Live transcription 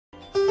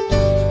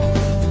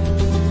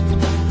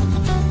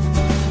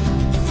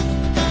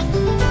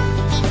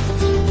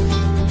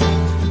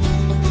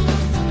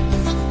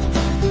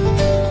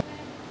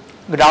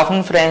Good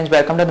afternoon friends,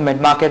 welcome to the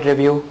mid-market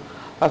review.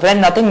 Friend,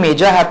 nothing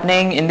major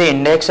happening in the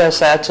index as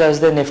such, as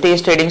the Nifty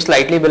is trading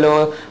slightly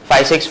below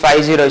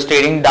 5650, is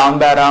trading down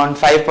by around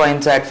 5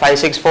 points at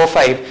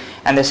 5645,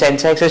 and the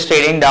Sensex is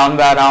trading down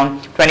by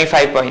around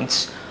 25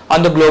 points.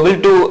 On the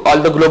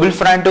global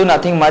front too,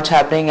 nothing much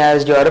happening,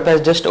 as Europe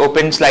has just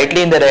opened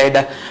slightly in the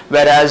red,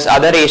 whereas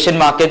other Asian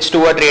markets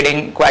too are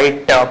trading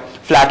quite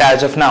flat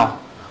as of now.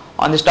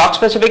 On the stock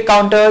specific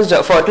counters,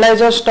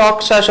 fertilizer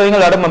stocks are showing a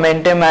lot of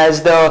momentum,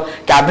 as the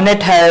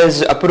cabinet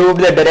has approved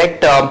the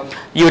direct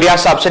urea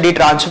subsidy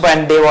transfer,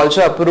 and they've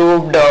also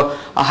approved a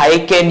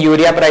hike in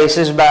urea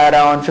prices by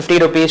around 50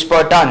 rupees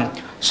per ton.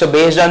 So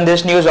based on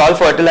this news, all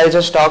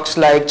fertilizer stocks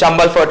like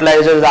Chambal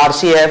Fertilizers,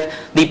 RCF,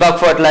 Deepak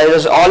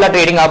Fertilizers, all are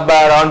trading up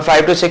by around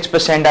 5 to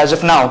 6% as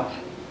of now.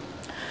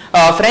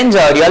 Friends,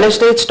 real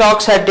estate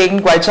stocks had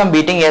taken quite some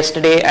beating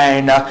yesterday,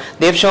 and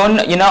they've shown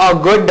a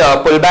good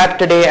pullback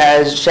today,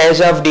 as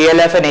shares of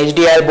DLF and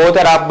HDI both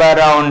are up by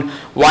around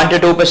 1 to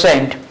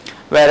 2%,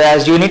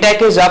 whereas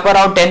Unitech is up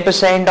around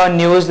 10% on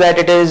news that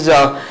it is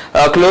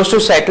close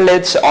to settle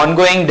its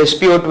ongoing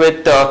dispute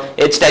with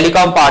its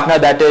telecom partner,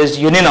 that is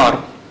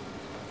Uninor.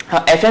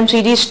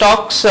 FMCG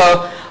stocks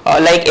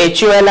like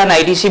HUL and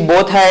ITC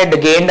both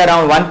had gained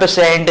around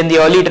 1% in the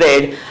early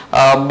trade,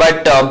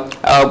 but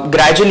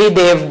gradually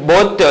they've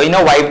both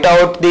wiped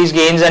out these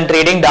gains and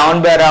trading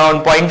down by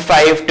around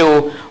 0.5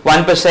 to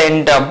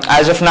 1%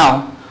 as of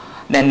now.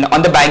 Then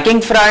on the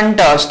banking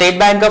front, State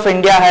Bank of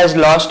India has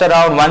lost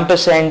around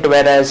 1%,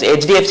 whereas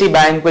HDFC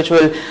Bank, which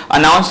will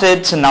announce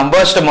its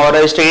numbers tomorrow,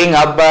 is trading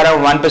up by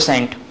around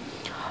 1%.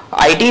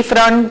 IT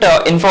front,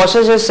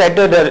 Infosys is set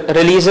to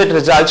release its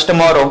results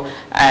tomorrow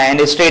and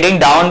is trading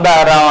down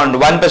by around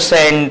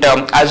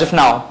 1% as of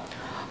now.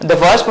 The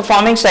worst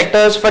performing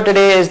sectors for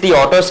today is the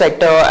auto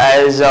sector,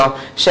 as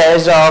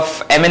shares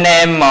of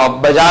M&M,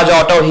 Bajaj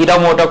Auto, Hero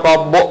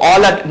MotoCorp,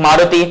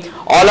 Maruti,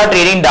 all are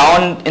trading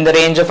down in the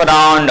range of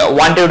around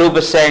 1 to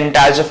 2%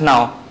 as of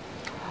now.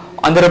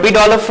 On the rupee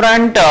dollar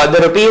front, the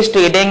rupee is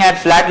trading at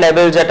flat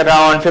levels at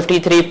around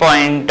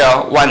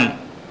 53.1.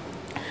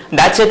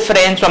 That's it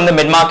friends from the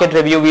mid-market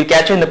review. We'll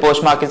catch you in the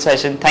post-market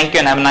session. Thank you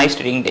and have a nice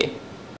trading day.